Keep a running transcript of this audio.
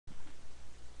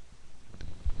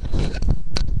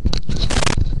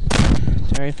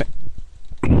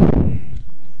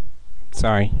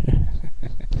Sorry.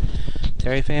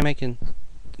 Terry Fan making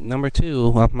number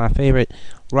 2 of my favorite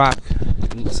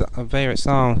favorite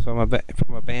songs from a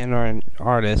band or an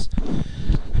artist.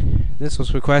 This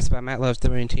was requested by Matt Loves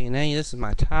WNTNA. This is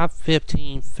my top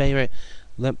 15 favorite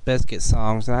Limp Bizkit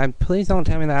songs. And please don't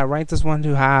tell me that I ranked this one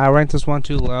too high, I ranked this one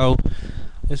too low.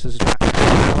 This is not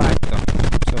how I like them.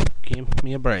 So give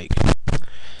me a break.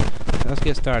 Let's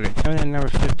get started. Coming in at number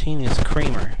 15 is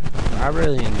Creamer. I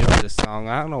really enjoyed this song.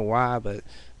 I don't know why, but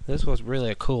this was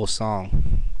really a cool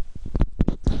song.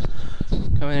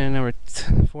 Coming in at number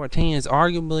 14 is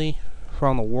arguably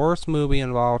from the worst movie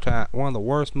of all time. One of the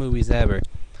worst movies ever.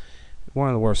 One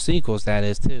of the worst sequels, that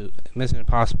is, too. Mission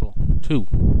Impossible 2.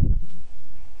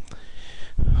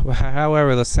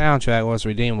 However, the soundtrack was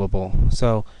redeemable.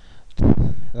 So,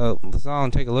 the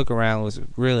song Take a Look Around was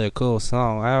really a cool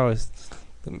song. I always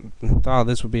thought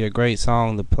this would be a great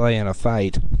song to play in a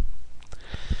fight.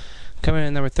 Coming in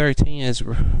at number 13 is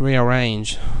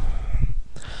Rearrange.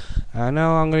 I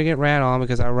know I'm gonna get ran on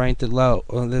because I ranked it low,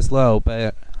 this low,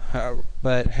 but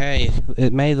hey,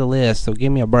 it made the list, so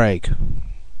give me a break.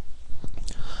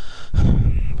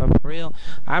 But for real,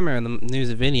 I remember the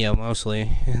music video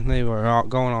mostly, and they were all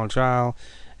going on trial,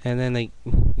 and then they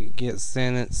get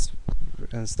sentenced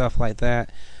and stuff like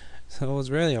that. So it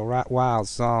was really a wild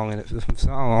song, and the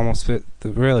song almost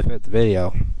really fit the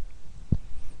video.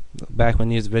 Back when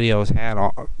music videos had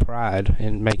pride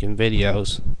in making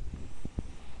videos.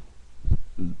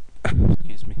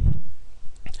 Excuse me.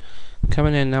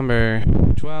 Coming in number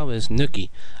 12 is Nookie.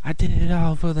 I did it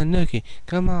all for the Nookie.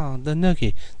 Come on, the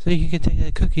Nookie. So you can take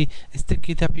that cookie and stick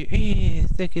it up your ears.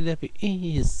 Stick it up your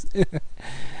ears.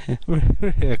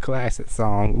 Really a classic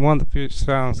song. One of the few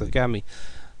songs that got me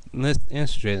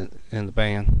interested in the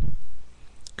band.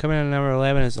 Coming in at number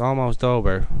 11 is Almost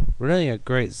Over. Really a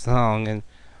great song, and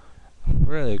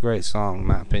really a great song in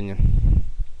my opinion.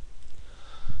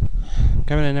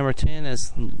 Coming in at number 10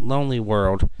 is Lonely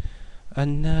World.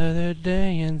 Another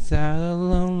day inside a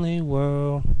lonely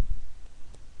world.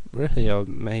 Really an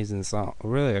amazing song.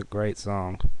 Really a great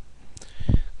song.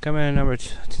 Coming in at number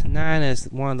 9 is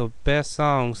one of the best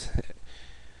songs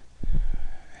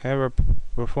ever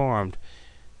performed.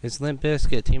 It's Limp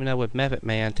Bizkit teaming up with Method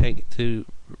Man to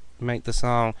make the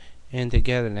song and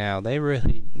Gether Now. They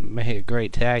really made a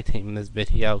great tag team in this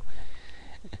video.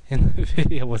 And the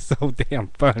video was so damn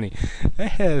funny. They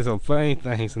had some funny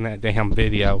things in that damn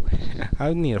video.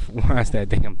 I need to watch that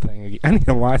damn thing again. I need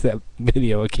to watch that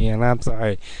video again. I'm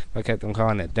sorry if I kept on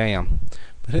calling it damn.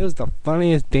 But it was the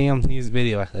funniest damn music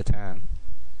video at the time.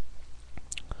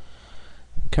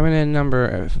 Coming in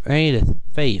number 8 is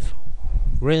Faith.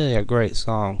 Really a great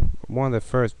song. One of the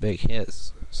first big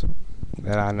hits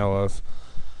that I know of.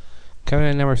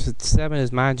 Coming in number 7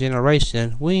 is My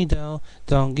Generation. We don't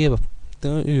give a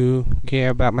don't you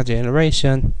care about my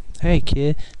generation? Hey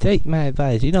kid, take my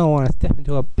advice. You don't want to step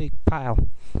into a big pile.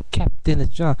 Captain is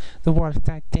drunk. The water's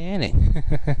Titanic.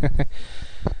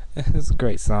 It's a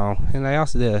great song. And they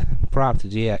also did a prop to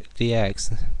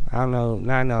GX. I know,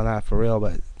 not for real,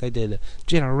 but they did a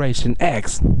Generation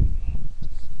X.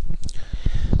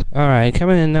 Alright,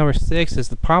 coming in number 6 is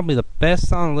probably the best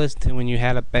song to listen to when you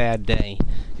had a bad day.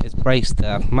 It's Break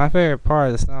Stuff. My favorite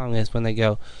part of the song is when they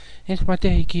go, if my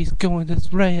day keeps going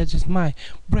this way, I just might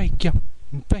break your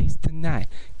face tonight.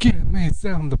 Give me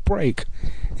something to break.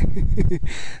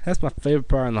 That's my favorite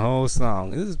part in the whole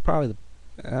song. This is probably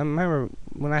I remember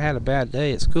when I had a bad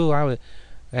day at school,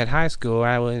 at high school,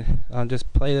 I would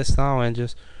just play this song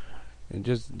and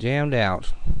just jammed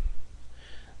out.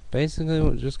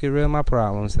 Basically, just get rid of my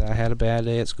problems that I had a bad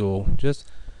day at school.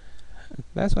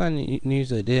 That's what I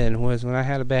usually did, was when I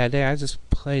had a bad day, I just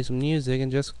play some music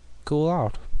and just cool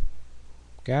off.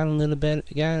 Got in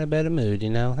a better mood,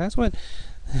 you know. That's what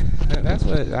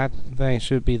I think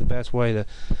should be the best way to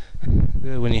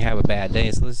do when you have a bad day.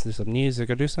 Is listen to some music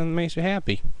or do something that makes you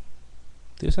happy.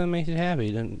 Do something that makes you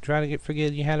happy. Don't try to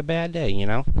forget you had a bad day, you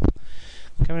know.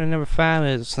 Coming to number 5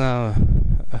 is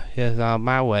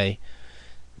My Way.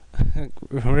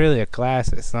 Really a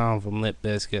classic song from Limp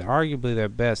Bizkit. Arguably their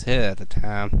best hit at the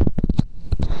time.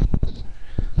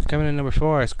 Coming in number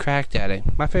 4 is Crack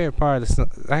Addict. My favorite part of the song,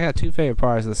 I got 2 favorite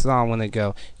parts of the song when they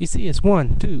go, you see it's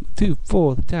 1, 2, 2,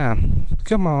 4 the time.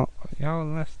 Come on, y'all,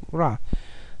 let's rock.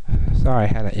 Sorry, I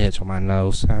had an itch on my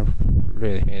nose. I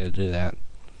really hated to do that.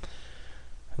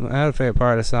 My other favorite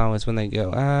part of the song is when they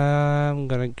go, I'm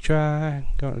gonna try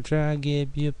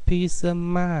give you a piece of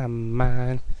my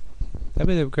mind. That'd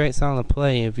be the great song to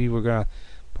play if you were gonna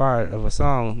part of a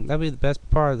song. That'd be the best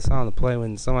part of the song to play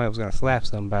when somebody was gonna slap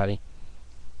somebody.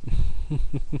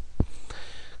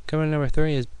 Coming in number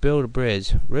 3 is Build a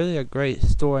Bridge. Really a great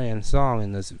story and song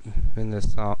in this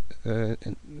song. The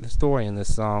story in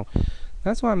this song.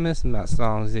 That's what I'm missing about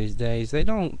songs these days. They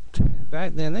don't.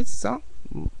 Back then, a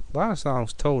lot of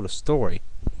songs told a story.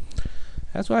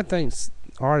 That's what I think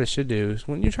artists should do. Is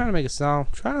when you're trying to make a song,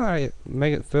 try to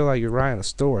make it feel like you're writing a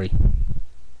story.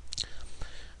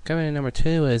 Coming in number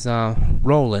 2 is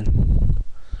Rollin'.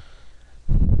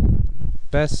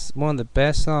 One of the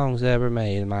best songs ever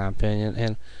made, in my opinion.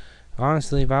 And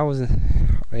honestly, if I was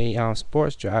a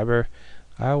sports driver,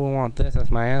 I would want this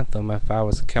as my anthem if I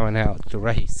was coming out to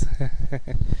race.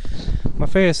 My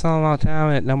favorite song of all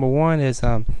time at number 1 is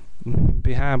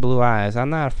Behind Blue Eyes. I'm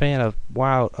not a fan of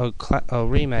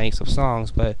remakes of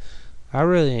songs, but I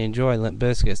really enjoy Limp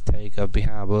Bizkit's take of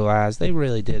Behind Blue Eyes. They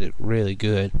really did it really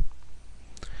good.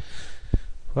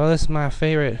 Well, this is my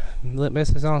favorite Limp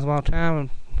Bizkit songs of all time.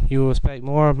 You will expect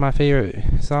more of my favorite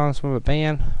songs from a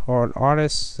band or an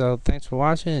artist. So thanks for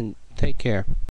watching and take care.